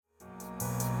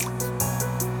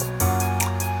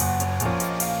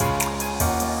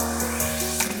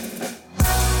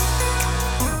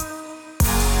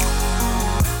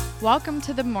Welcome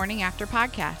to the Morning After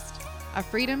Podcast, a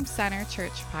Freedom Center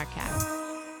Church podcast.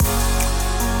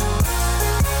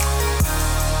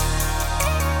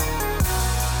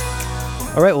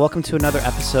 All right, welcome to another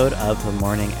episode of the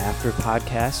Morning After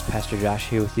Podcast. Pastor Josh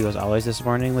here with you as always this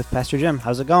morning with Pastor Jim.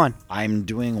 How's it going? I'm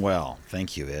doing well,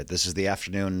 thank you. This is the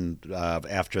afternoon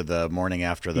after the morning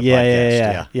after the podcast.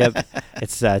 podcast. Yep.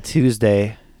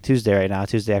 It's Tuesday right now,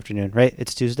 Tuesday afternoon, right?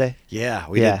 It's Tuesday? Yeah,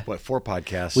 we did, 4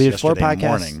 podcasts We did 4 podcasts,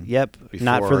 morning. Yep,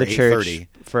 not for the church, 8:30.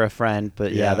 for a friend,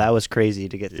 but yeah, that was crazy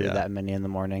to get through that many in the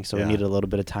morning, so we needed a little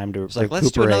bit of time to recuperate. Let's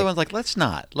do another one. Let's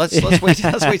not. Let's wait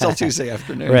till Tuesday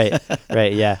afternoon.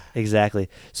 Right, yeah, exactly.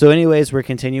 So anyways, we're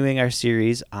continuing our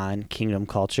series on kingdom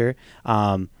culture.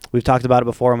 We've talked about it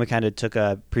before, and we kind of took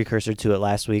a precursor to it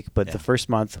last week, but the first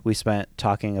month we spent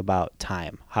talking about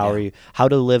time. How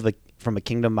to live from a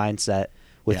kingdom mindset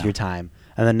with your time.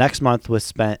 And the next month was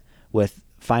spent with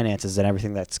finances and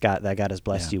everything that God has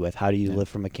blessed you with. How do you live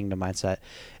from a kingdom mindset?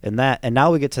 And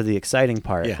now we get to the exciting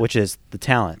part, which is the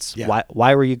talents. Yeah.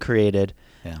 Why were you created?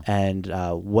 Yeah. And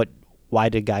why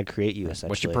did God create you, essentially?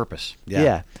 What's your purpose?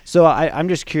 Yeah. So I'm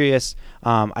just curious.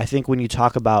 I think when you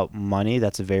talk about money,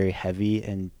 that's a very heavy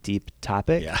and deep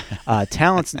topic. Yeah.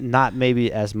 Talent's not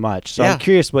maybe as much. So I'm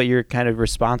curious what your kind of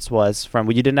response was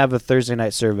from, you didn't have a Thursday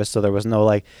night service, so there was no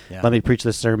let me preach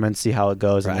the sermon, see how it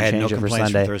goes, and then change it for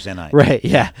Sunday. For Thursday night. Right.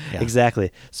 Yeah.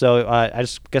 Exactly. So I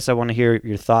just guess I want to hear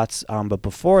your thoughts. But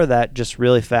before that, just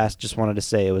really fast, just wanted to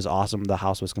say it was awesome. The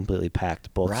house was completely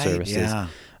packed, both services. Yeah.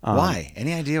 Why?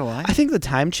 Any idea why? I think the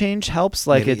time change helps.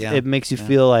 It makes you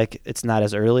feel like it's not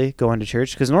as early going to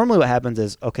church. Because normally what happens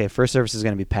is, first service is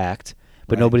going to be packed,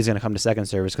 but nobody's going to come to second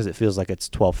service because it feels like it's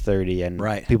 12:30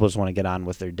 and people just want to get on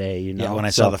with their day. Yeah, when I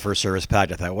saw the first service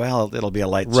packed, I thought, well, it'll be a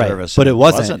light service. But it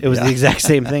wasn't. It was the exact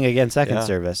same thing again, second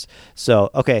service. So,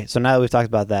 so now that we've talked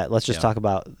about that, let's just talk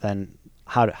about then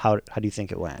how do you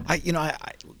think it went?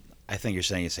 I think you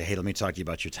say, hey, let me talk to you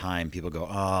about your time. People go,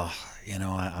 I'm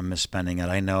misspending it.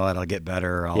 I know it. I'll get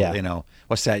better.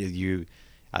 What's that?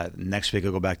 Next week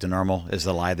I'll go back to normal is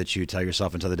the lie that you tell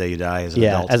yourself until the day you die as an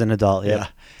adult. Yeah, as an adult, yeah.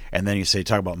 And then you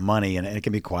talk about money, and it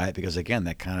can be quiet because, again,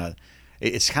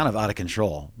 it's kind of out of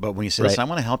control. But when you say, listen, I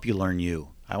want to help you learn you.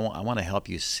 I want to help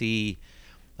you see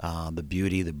the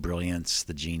beauty, the brilliance,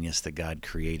 the genius that God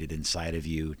created inside of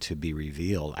you to be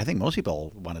revealed. I think most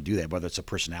people want to do that, whether it's a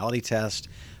personality test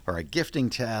or a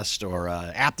gifting test or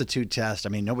an aptitude test. I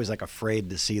mean, nobody's afraid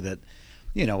to see that,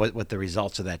 what the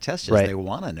results of that test is. Right. They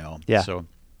want to know. Yeah. So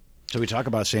we talk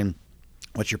about saying,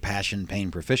 what's your passion,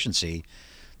 pain, proficiency?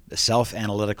 The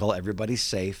self-analytical, everybody's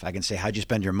safe. I can say, how'd you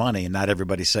spend your money? And not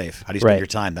everybody's safe. How do you spend your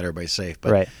time? Not everybody's safe.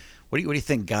 But what do you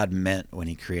think God meant when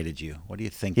He created you? What do you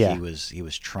think He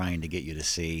was trying to get you to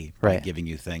see by giving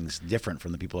you things different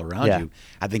from the people around you?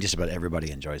 I think just about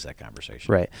everybody enjoys that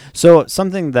conversation. Right. So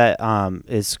something that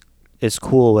is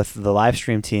cool with the live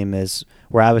stream team is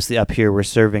we're obviously up here, we're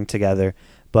serving together,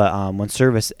 but when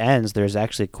service ends, there's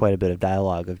actually quite a bit of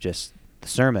dialogue of just the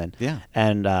sermon. Yeah.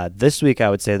 And this week, I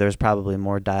would say there's probably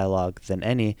more dialogue than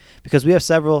any because we have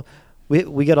several.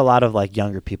 We get a lot of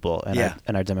younger people in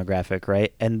our demographic,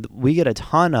 right? And we get a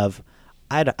ton of,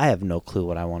 I have no clue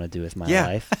what I want to do with my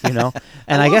life,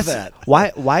 And I guess that.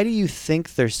 why do you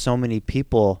think there's so many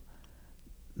people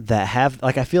that have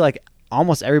I feel like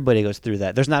almost everybody goes through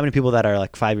that. There's not many people that are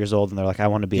 5 years old and they're I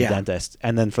want to be a dentist,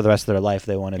 and then for the rest of their life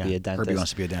they want to be a dentist. Herbie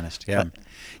wants to be a dentist. Yeah,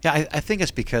 I think it's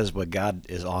because what God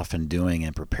is often doing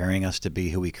and preparing us to be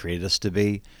who He created us to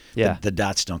be. The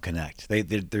dots don't connect.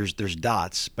 There's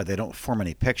dots, but they don't form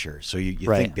any picture. So you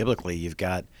think biblically, you've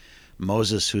got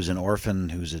Moses, who's an orphan,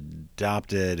 who's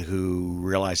adopted, who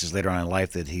realizes later on in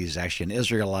life that he's actually an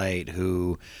Israelite,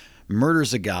 who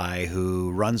murders a guy,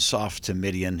 who runs off to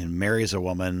Midian and marries a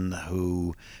woman,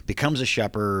 who becomes a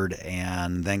shepherd,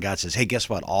 and then God says, hey, guess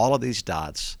what? All of these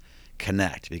dots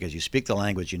connect because you speak the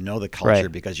language, you know the culture,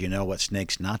 because you know what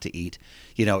snakes not to eat,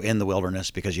 in the wilderness,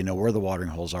 because you know where the watering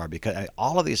holes are, because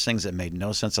all of these things that made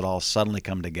no sense at all suddenly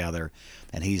come together,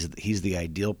 and he's the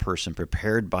ideal person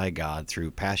prepared by God through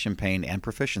passion, pain, and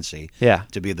proficiency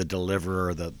to be the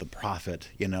deliverer, the prophet,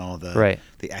 the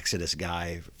Exodus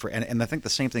guy. And I think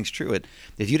the same thing's true.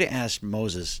 If you'd have asked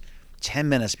Moses 10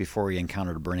 minutes before he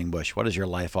encountered a burning bush, what is your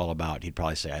life all about? He'd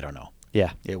probably say, I don't know.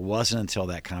 Yeah. It wasn't until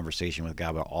that conversation with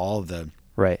God where all the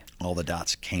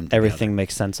dots came together. Everything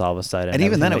makes sense all of a sudden. And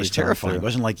even then it was terrifying. It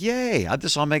wasn't yay,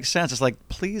 this all makes sense. It's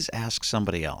please ask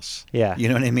somebody else. Yeah. You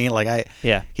know what I mean?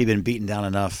 He'd been beaten down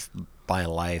enough by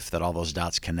life that all those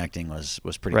dots connecting was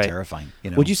pretty terrifying.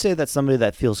 Would you say that somebody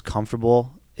that feels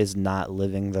comfortable is not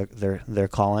living their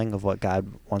calling of what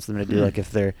God wants them to do?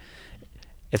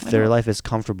 If their life is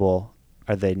comfortable,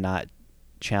 are they not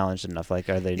challenged enough? Like,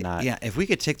 are they not? Yeah, if we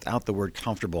could take out the word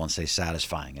comfortable and say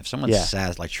satisfying. If someone's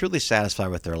truly satisfied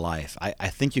with their life, I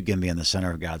think you can be in the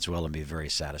center of God's will and be very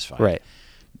satisfied. Right.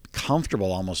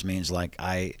 Comfortable almost means like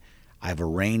I've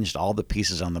arranged all the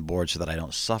pieces on the board so that I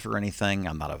don't suffer anything.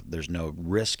 There's no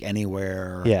risk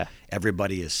anywhere. Yeah.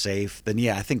 Everybody is safe. Then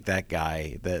I think that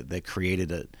guy that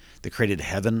created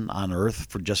heaven on earth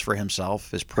for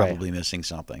himself is probably missing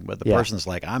something. But the person's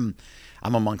like, I'm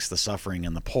amongst the suffering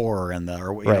and the poor and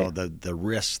the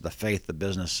risks, the faith, the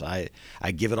business. I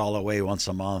give it all away once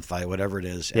a month. Whatever it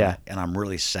is. And I'm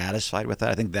really satisfied with that.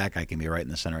 I think that guy can be right in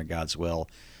the center of God's will.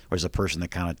 Whereas the person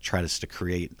that kind of tries to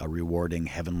create a rewarding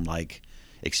heaven-like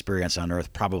experience on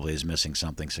earth probably is missing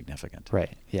something significant.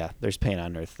 Right. Yeah. There's pain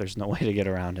on earth. There's no way to get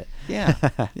around it. Yeah.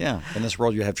 Yeah. In this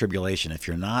world, you have tribulation. If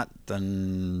you're not,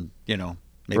 then,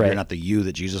 maybe you're not the you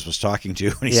that Jesus was talking to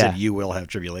when he said you will have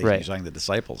tribulation. He's talking to the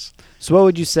disciples. So what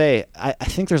would you say? I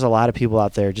think there's a lot of people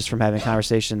out there just from having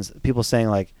conversations, people saying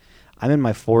like, I'm in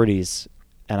my 40s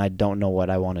and I don't know what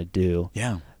I want to do.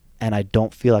 Yeah. And I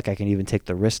don't feel like I can even take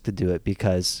the risk to do it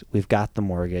because we've got the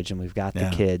mortgage and we've got the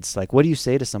kids. Like, what do you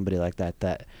say to somebody like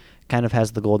that kind of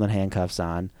has the golden handcuffs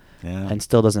on and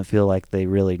still doesn't feel like they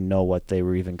really know what they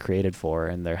were even created for,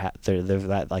 and they're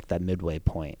that midway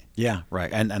point? Yeah, right.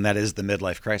 And that is the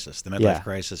midlife crisis. The midlife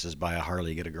crisis is buy a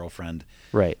Harley, get a girlfriend,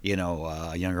 right?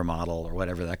 A younger model or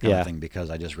whatever, that kind of thing,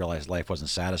 because I just realized life wasn't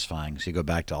satisfying. So you go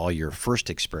back to all your first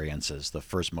experiences, the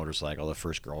first motorcycle, the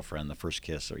first girlfriend, the first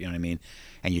kiss, or you know what I mean,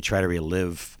 and you try to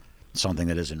relive something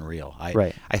that isn't real.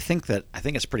 I think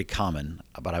it's pretty common,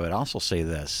 but I would also say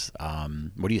this.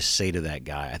 What do you say to that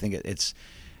guy? I think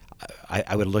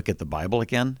I would look at the Bible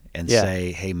again and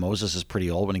say, hey, Moses is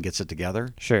pretty old when he gets it together.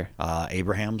 Sure.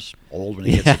 Abraham's old when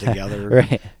he gets it together.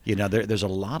 Right. There's a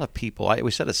lot of people.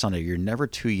 We said it Sunday, you're never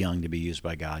too young to be used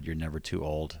by God. You're never too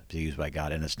old to be used by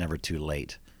God. And it's never too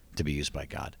late to be used by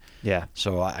God. Yeah.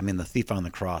 So, the thief on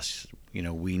the cross,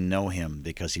 we know him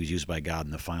because he was used by God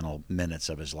in the final minutes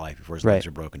of his life before his legs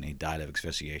were broken. He died of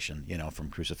asphyxiation, from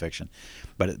crucifixion.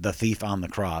 But the thief on the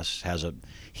cross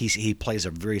he plays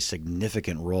a very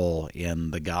significant role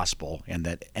in the gospel, and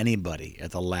that anybody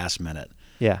at the last minute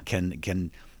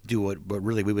can do what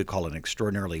really we would call an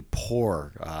extraordinarily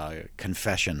poor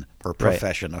confession or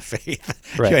profession of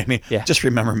faith. Right. You know what I mean? Yeah. Just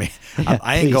remember me.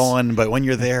 I ain't going, but when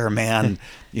you're there, man,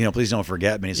 please don't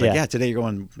forget me. He's like, today you're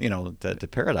going, to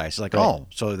paradise. It's like,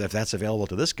 so if that's available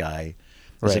to this guy,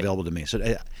 it's available to me.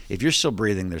 So if you're still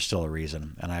breathing, there's still a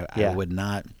reason. And I would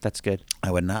not. That's good.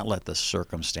 I would not let the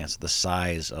circumstance, the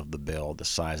size of the bill, the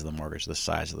size of the mortgage, the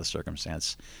size of the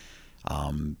circumstance,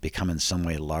 become in some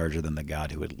way larger than the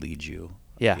God who would lead you.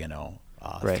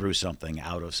 Through something,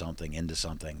 out of something, into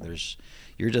something.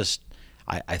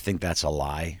 I think that's a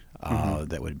lie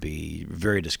that would be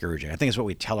very discouraging. I think it's what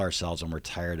we tell ourselves when we're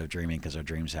tired of dreaming because our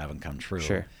dreams haven't come true.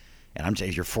 Sure. And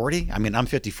you're 40? I'm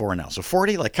 54 now. So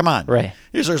 40, like, come on. Right.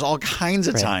 There's all kinds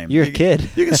of time. You're a kid.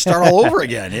 You can start all over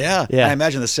again. Yeah. I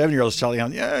imagine the 7-year-old is telling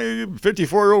him,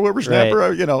 54-year-old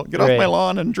whippersnapper, get off my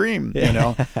lawn and dream,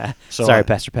 So, sorry,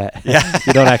 Pastor Pat. Yeah.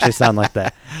 You don't actually sound like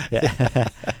that. Yeah.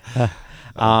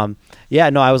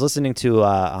 I was listening to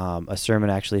a sermon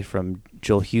actually from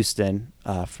Joel Houston,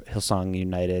 Hillsong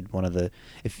United. One of the,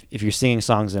 if you're singing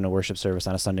songs in a worship service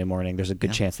on a Sunday morning, there's a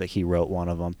good chance that he wrote one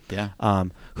of them. Yeah.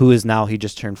 Who is now, he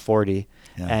just turned 40,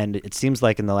 and it seems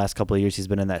like in the last couple of years he's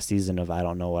been in that season of I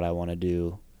don't know what I want to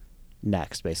do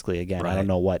next. Basically, again, I don't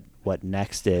know what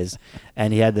next is.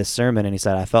 And he had this sermon, and he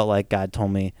said, I felt like God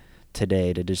told me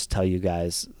today to just tell you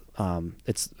guys,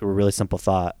 it's a really simple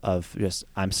thought of just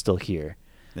I'm still here.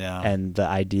 Yeah. And the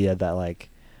idea that like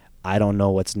I don't know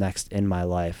what's next in my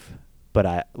life, but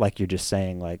I, like you're just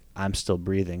saying, like I'm still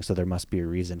breathing, so there must be a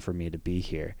reason for me to be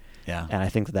here. Yeah. And I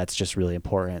think that's just really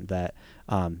important, that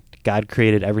God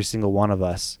created every single one of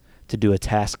us to do a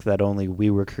task that only we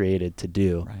were created to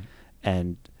do. Right.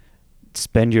 And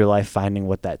spend your life finding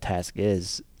what that task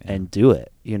is and do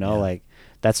it. Like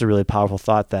that's a really powerful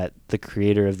thought, that the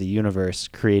creator of the universe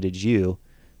created you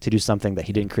to do something that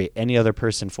he didn't create any other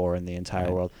person for in the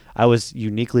entire world. I was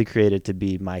uniquely created to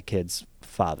be my kid's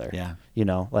father. Yeah.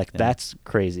 That's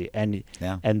crazy. And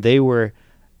they were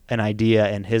an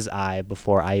idea in his eye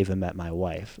before I even met my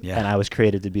wife. Yeah. And I was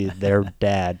created to be their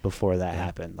dad before that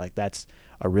happened. Like that's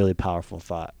a really powerful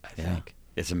thought, I think.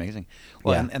 It's amazing.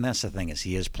 Well, and that's the thing, is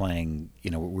he is playing,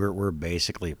 we're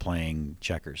basically playing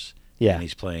checkers. Yeah. And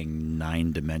he's playing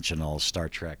 9-dimensional Star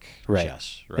Trek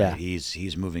chess, right? Yeah.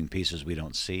 He's moving pieces we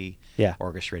don't see,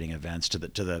 orchestrating events to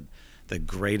the the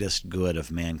greatest good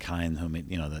of mankind, whom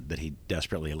that he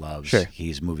desperately loves. Sure.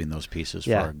 He's moving those pieces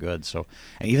for our good. So,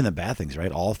 and even the bad things,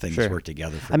 right? All things work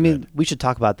together for good. I mean, we should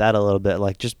talk about that a little bit.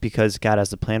 Like, just because God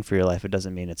has a plan for your life, it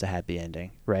doesn't mean it's a happy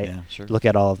ending, right? Yeah, sure. Look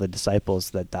at all of the disciples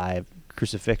that died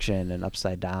crucifixion and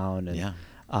upside down and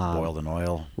boiled in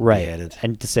oil, right? beheaded.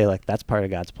 And to say like that's part of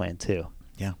God's plan too.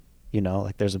 Yeah.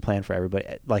 Like there's a plan for everybody.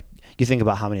 Like you think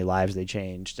about how many lives they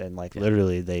changed, and like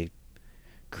literally they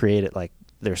created, like,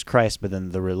 there's Christ, but then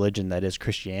the religion that is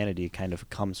Christianity kind of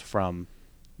comes from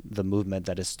the movement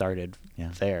that is started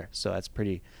there. So that's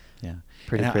pretty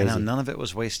crazy. And none of it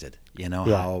was wasted.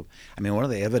 How, I mean, one of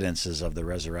the evidences of the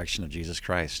resurrection of Jesus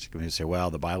Christ, when you say,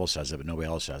 well, the Bible says it, but nobody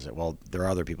else says it. Well, there are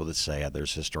other people that say it.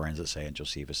 There's historians that say it,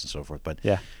 Josephus and so forth. But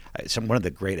one of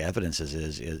the great evidences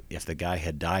is if the guy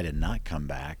had died and not come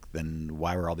back, then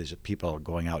why were all these people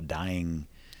going out dying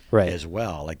as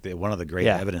well? Like one of the great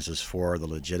evidences for the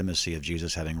legitimacy of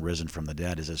Jesus having risen from the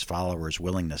dead is his followers'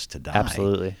 willingness to die.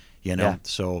 Absolutely.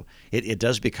 So it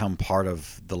does become part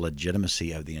of the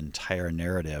legitimacy of the entire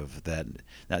narrative that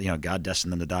God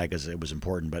destined them to die because it was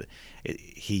important, but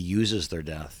he uses their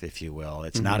death, if you will.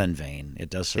 It's not in vain. It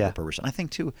does serve a purpose. And I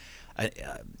think, too,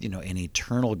 an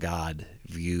eternal God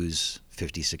views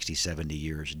 50, 60, 70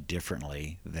 years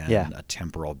differently than a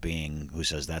temporal being who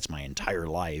says, that's my entire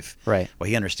life. Right. Well,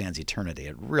 he understands eternity.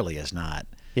 It really is not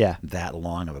that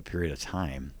long of a period of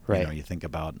time. Right. You think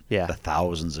about the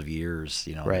thousands of years,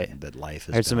 that life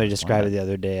is. I heard somebody describe it the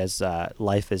other day as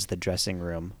life is the dressing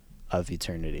room of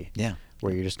eternity. Yeah.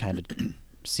 Where you're just kind of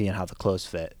seeing how the clothes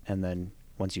fit, and then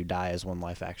once you die is when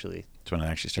life actually It's when it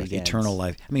actually starts. begins. Eternal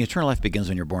life. I mean, eternal life begins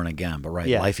when you're born again, but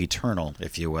life eternal,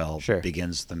 if you will,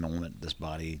 begins the moment this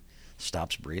body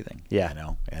stops breathing. Yeah.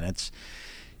 And it's,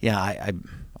 I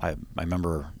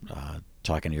remember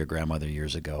talking to your grandmother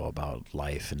years ago about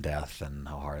life and death and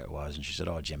how hard it was, and she said,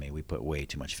 "Oh, Jimmy, we put way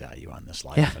too much value on this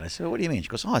life." Yeah. And I said, "What do you mean?" She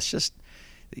goes, "Oh,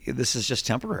 this is just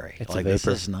temporary. It's like a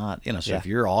vapor. This is not, so if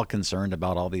you're all concerned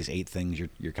about all these 8 things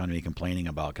you're kind of complaining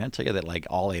about, can I tell you that like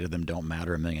all 8 of them don't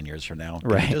matter a million years from now?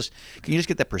 Can you just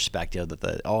get that perspective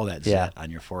that all that zit on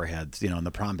your forehead, in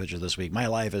the prom picture this week, my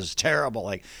life is terrible.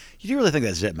 Like, do you really think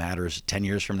that zit matters 10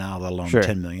 years from now, let alone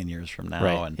 10 million years from now?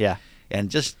 Right. And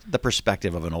just the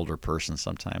perspective of an older person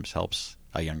sometimes helps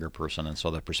a younger person, and so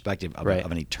the perspective of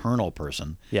an eternal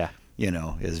person,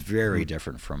 is very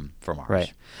different from ours.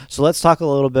 Right. So let's talk a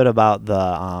little bit about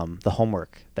the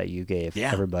homework that you gave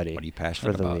everybody. What are you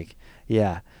passionate for the about? week?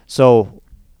 Yeah. So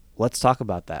let's talk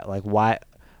about that. Like, why?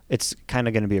 It's kind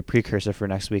of going to be a precursor for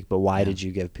next week, but why did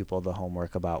you give people the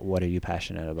homework about what are you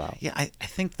passionate about? Yeah, I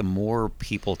think the more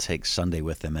people take Sunday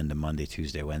with them into Monday,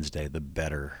 Tuesday, Wednesday, the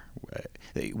better.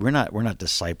 We're not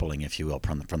discipling, if you will,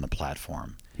 from the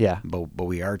platform. Yeah. But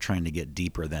we are trying to get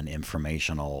deeper than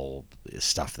informational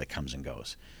stuff that comes and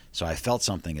goes. So I felt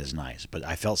something is nice, but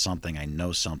I felt something, I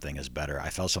know something is better. I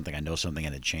felt something, I know something,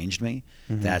 and it changed me.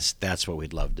 Mm-hmm. That's what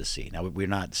we'd love to see. Now, we're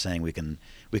not saying we can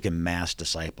mass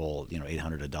disciple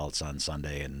 800 adults on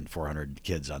Sunday and 400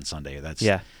 kids on Sunday. That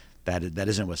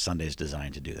isn't what Sunday is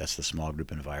designed to do. That's the small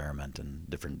group environment and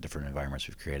different environments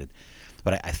we've created.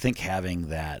 But I think having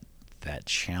that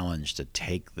challenge to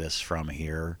take this from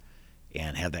here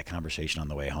and have that conversation on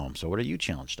the way home. So what are you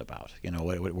challenged about?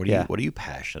 What are you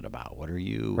passionate about? What are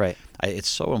you? Right. It's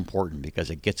so important because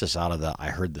it gets us out of I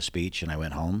heard the speech and I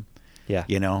went home. Yeah.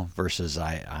 Versus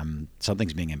I'm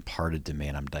something's being imparted to me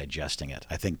and I'm digesting it.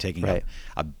 I think taking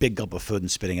a big gulp of food and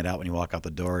spitting it out when you walk out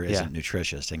the door isn't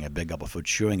nutritious. Taking a big gulp of food,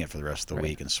 chewing it for the rest of the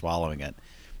week and swallowing it,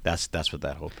 that's what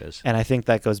that hope is. And I think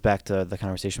that goes back to the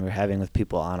conversation we were having with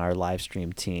people on our live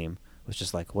stream team. Was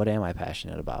just like, what am I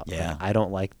passionate about? Yeah. Like, I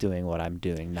don't like doing what I'm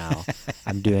doing now.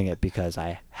 I'm doing it because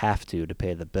I have to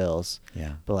pay the bills.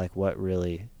 Yeah. But like, what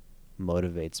really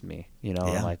motivates me? And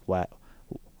like, what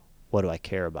do I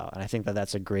care about? And I think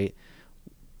that's a great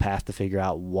path to figure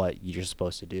out what you're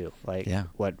supposed to do. Like,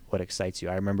 what excites you.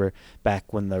 I remember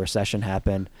back when the recession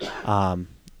happened,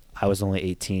 I was only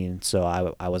 18, so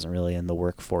I wasn't really in the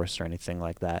workforce or anything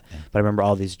like that. Yeah. But I remember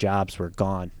all these jobs were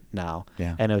gone now.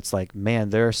 Yeah. And it's like, man,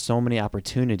 there are so many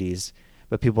opportunities,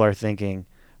 but people are thinking,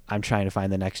 I'm trying to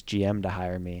find the next GM to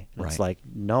hire me. And it's like,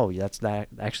 no, that's not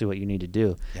actually what you need to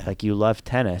do. Yeah. Like, you love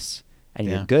tennis and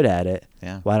you're good at it.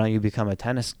 Yeah. Why don't you become a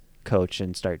tennis coach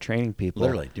and start training people?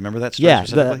 Literally. Do you remember that story? Yeah,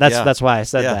 that's why I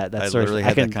said that. That's sort of,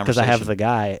 because I have the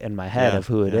guy in my head of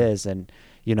who it is, and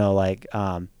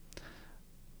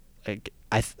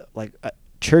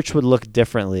church would look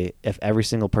differently if every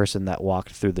single person that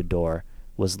walked through the door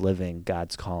was living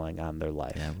God's calling on their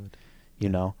life. Yeah,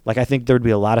 it would. I think there would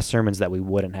be a lot of sermons that we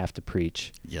wouldn't have to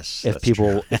preach. Yes, if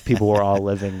people were all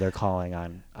living their calling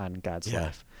on God's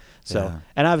life. So,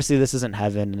 and obviously this isn't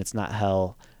heaven and it's not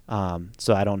hell.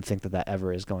 So I don't think that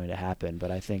ever is going to happen.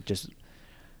 But I think just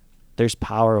there's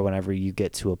power whenever you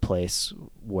get to a place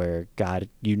where God,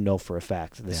 for a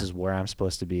fact, this is where I'm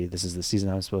supposed to be. This is the season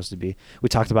I'm supposed to be. We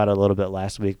talked about it a little bit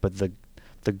last week, but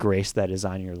the grace that is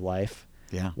on your life,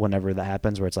 whenever that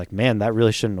happens, where it's like, man, that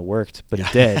really shouldn't have worked, but it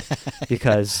did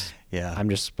because I'm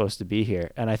just supposed to be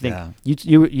here. And I think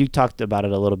you talked about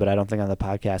it a little bit, I don't think on the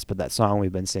podcast, but that song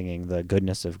we've been singing, the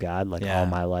goodness of God, like all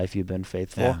my life you've been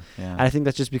faithful. And I think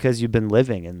that's just because you've been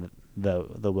living in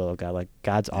the will of God. Like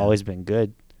God's always been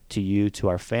good to you, to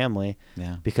our family,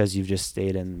 because you've just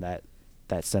stayed in that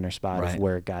center spot of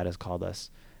where God has called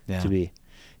us to be.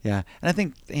 Yeah, and I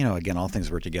think, again, all things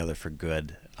work together for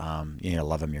good. You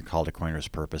love Him, you're called according to His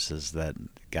purposes, that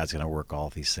God's going to work all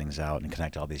these things out and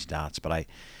connect all these dots. But I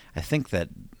think that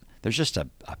there's just a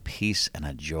peace and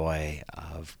a joy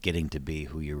of getting to be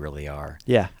who you really are.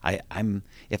 Yeah.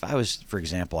 If I was, for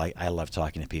example, I love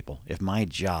talking to people. If my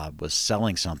job was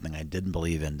selling something I didn't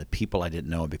believe in to people I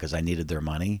didn't know because I needed their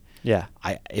money,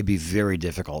 it'd be very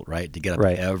difficult, right, to get up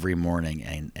every morning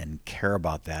and care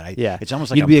about that. It's almost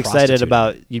like you'd be excited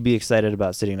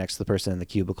about sitting next to the person in the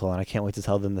cubicle, and I can't wait to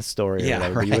tell them the story.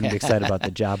 Yeah, but you wouldn't be excited about the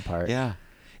job part. Yeah,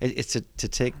 it's to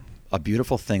take a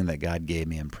beautiful thing that God gave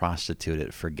me and prostitute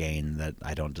it for gain that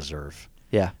I don't deserve.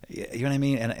 Yeah. You know what I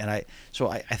mean? And I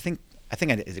think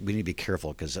we need to be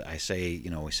careful, because I say,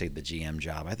 we say the GM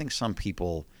job. I think some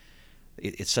people,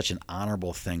 it's such an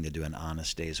honorable thing to do an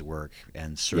honest day's work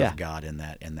and serve God in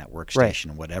that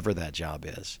workstation, whatever that job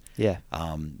is. Yeah.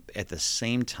 At the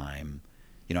same time,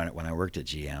 when I worked at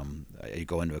GM, you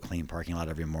go into a clean parking lot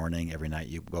every morning, every night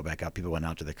you go back out. People went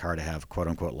out to the car to have quote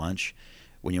unquote lunch.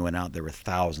 When you went out, there were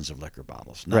thousands of liquor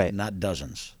bottles, not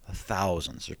dozens,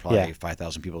 thousands. There's probably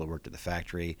 5,000 people that worked at the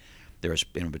factory. There was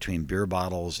between beer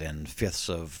bottles and fifths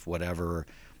of whatever,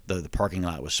 the parking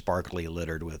lot was sparkly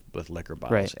littered with liquor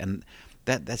bottles. Right. And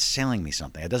that's selling me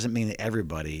something. It doesn't mean that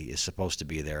everybody is supposed to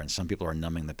be there, and some people are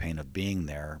numbing the pain of being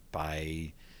there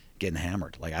by getting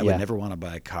hammered. Like I would never want to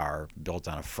buy a car built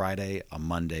on a Friday, a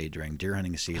Monday during deer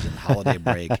hunting season, holiday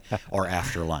break, or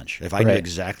after lunch. If I knew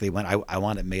exactly when, I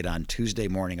want it made on Tuesday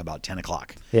morning about 10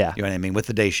 o'clock. Yeah. You know what I mean? With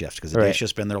the day shift, because the day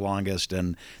shift's been their longest,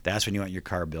 and that's when you want your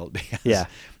car built, because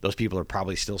those people are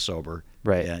probably still sober.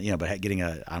 Right. But getting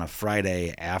on a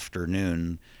Friday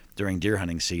afternoon during deer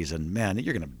hunting season, man,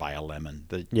 you're going to buy a lemon.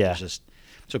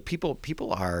 So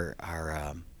people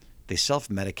are they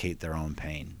self-medicate their own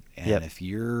pain. And if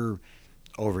you're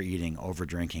overeating,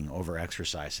 over-drinking,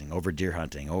 over-exercising, over-deer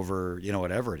hunting,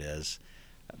 whatever it is,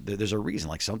 there's a reason.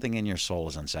 Like something in your soul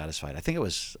is unsatisfied. I think it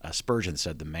was Spurgeon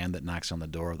said, the man that knocks on the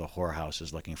door of the whorehouse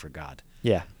is looking for God.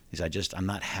 Yeah. He said, I'm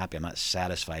not happy. I'm not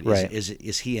satisfied. Right.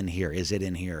 Is he in here? Is it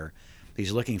in here?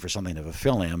 He's looking for something to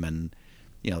fulfill him, and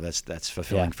that's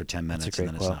fulfilling for 10 minutes, and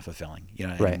then it's not fulfilling.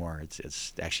 Anymore.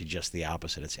 It's actually just the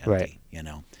opposite. It's empty.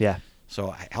 Yeah.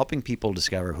 So helping people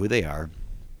discover who they are,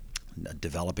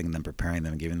 developing them, preparing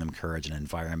them, giving them courage and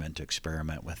environment to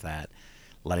experiment with that,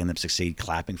 letting them succeed,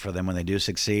 clapping for them when they do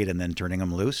succeed, and then turning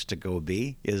them loose to go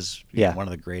be is one of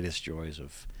the greatest joys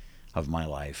of my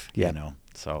life.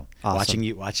 So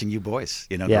awesome. watching you boys,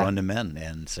 grow into men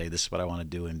and say, this is what I want to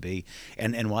do and be,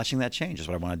 and watching that change. This is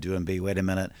what I want to do and be. Wait a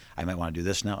minute, I might want to do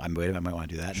this now. I might want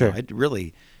to do that. Sure.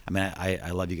 No,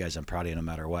 I love you guys. I'm proud of you no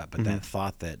matter what. But that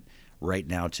thought that right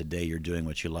now, today, you're doing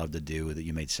what you love to do, that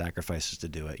you made sacrifices to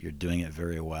do it. You're doing it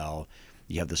very well.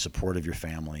 You have the support of your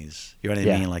families. You know what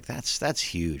I mean? Like that's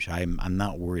huge. I'm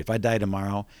not worried. If I die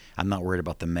tomorrow, I'm not worried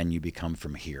about the men you become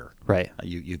from here. Right.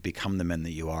 You've become the men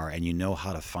that you are, and you know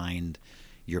how to find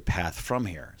your path from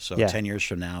here. So 10 years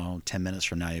from now, 10 minutes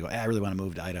from now, you go, I really want to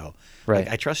move to Idaho. Right.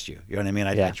 I trust you. You know what I mean?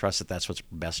 I trust that that's what's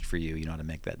best for you. You know how to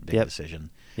make that big decision.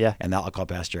 Yeah. And I'll call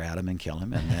Pastor Adam and kill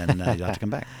him, and then you'll have to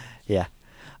come back. Yeah.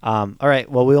 All right.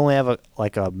 Well, we only have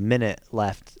a minute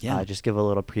left. Yeah. Just give a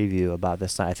little preview about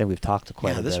this. I think we've talked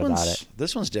quite a bit about it.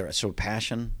 This one's different. So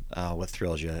passion, what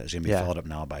thrills you, is going to be followed up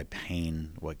now by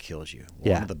pain, what kills you.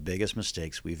 One of the biggest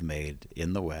mistakes we've made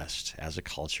in the West as a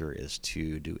culture is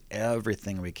to do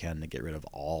everything we can to get rid of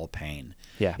all pain.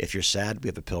 Yeah. If you're sad, we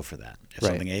have a pill for that. If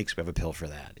something aches, we have a pill for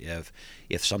that.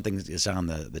 If something is on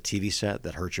the TV set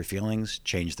that hurts your feelings,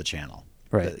 change the channel.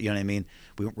 Right. You know what I mean?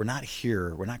 We're not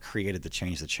here. We're not created to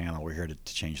change the channel. We're here to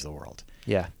change the world.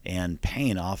 Yeah. And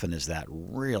pain often is that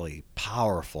really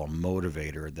powerful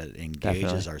motivator that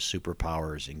engages our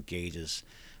superpowers, engages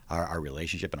our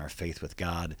relationship and our faith with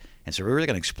God. And so we're really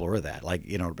going to explore that. Like,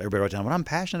 everybody wrote down what I'm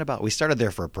passionate about. We started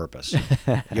there for a purpose.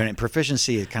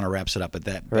 Proficiency, it kind of wraps it up. But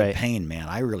that pain, man,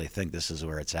 I really think this is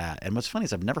where it's at. And what's funny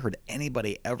is I've never heard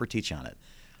anybody ever teach on it.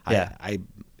 Yeah. I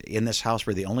in this house,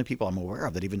 we're the only people I'm aware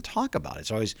of that even talk about it.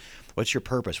 It's always, what's your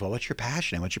purpose? Well, what's your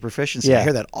passion? What's your proficiency? Yeah. I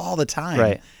hear that all the time.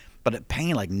 Right. But at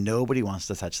pain, like nobody wants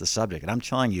to touch the subject. And I'm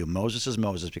telling you, Moses is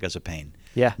Moses because of pain.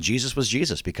 Yeah. Jesus was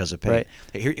Jesus because of pain. Right.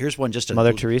 Here's one just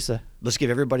Mother Teresa. Let's give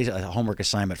everybody a homework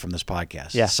assignment from this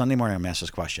podcast. Yeah. Sunday morning, I'm going to ask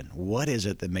this question. What is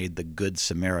it that made the Good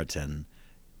Samaritan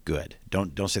good?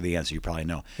 Don't say the answer. You probably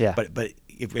know. Yeah. But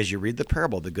as you read the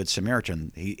parable of the Good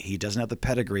Samaritan, he doesn't have the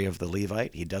pedigree of the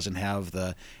Levite. He doesn't have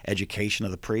the education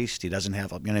of the priest. He doesn't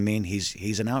have, you know what I mean?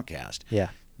 He's an outcast. Yeah.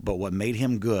 But what made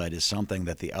him good is something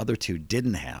that the other two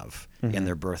didn't have in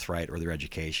their birthright or their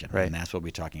education. Right. And that's what we're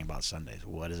talking about Sundays.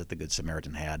 What is it the Good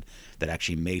Samaritan had that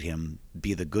actually made him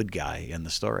be the good guy in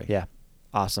the story? Yeah.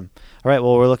 Awesome. All right.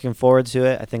 Well, we're looking forward to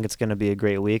it. I think it's going to be a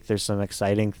great week. There's some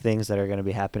exciting things that are going to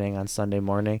be happening on Sunday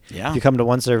morning. Yeah. If you come to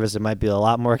one service, it might be a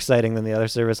lot more exciting than the other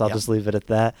service. I'll just leave it at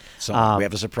that. So we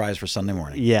have a surprise for Sunday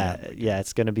morning. Yeah.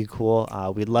 It's going to be cool.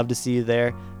 We'd love to see you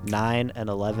there, 9 and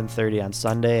 11:30 on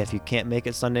Sunday. If you can't make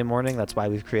it Sunday morning, that's why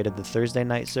we've created the Thursday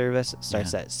night service. It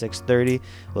starts at 6:30.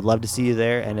 Would love to see you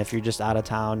there. And if you're just out of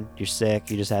town, you're sick,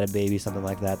 you just had a baby, something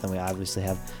like that, then we obviously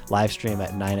have live stream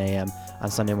at 9 a.m. on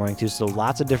Sunday morning too. So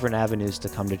lots of different avenues to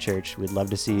come to church. We'd love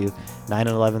to see you 9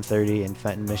 and 11:30 in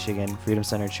Fenton, Michigan, Freedom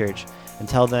Center Church.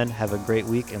 Until then, have a great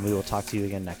week, and we will talk to you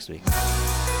again next week.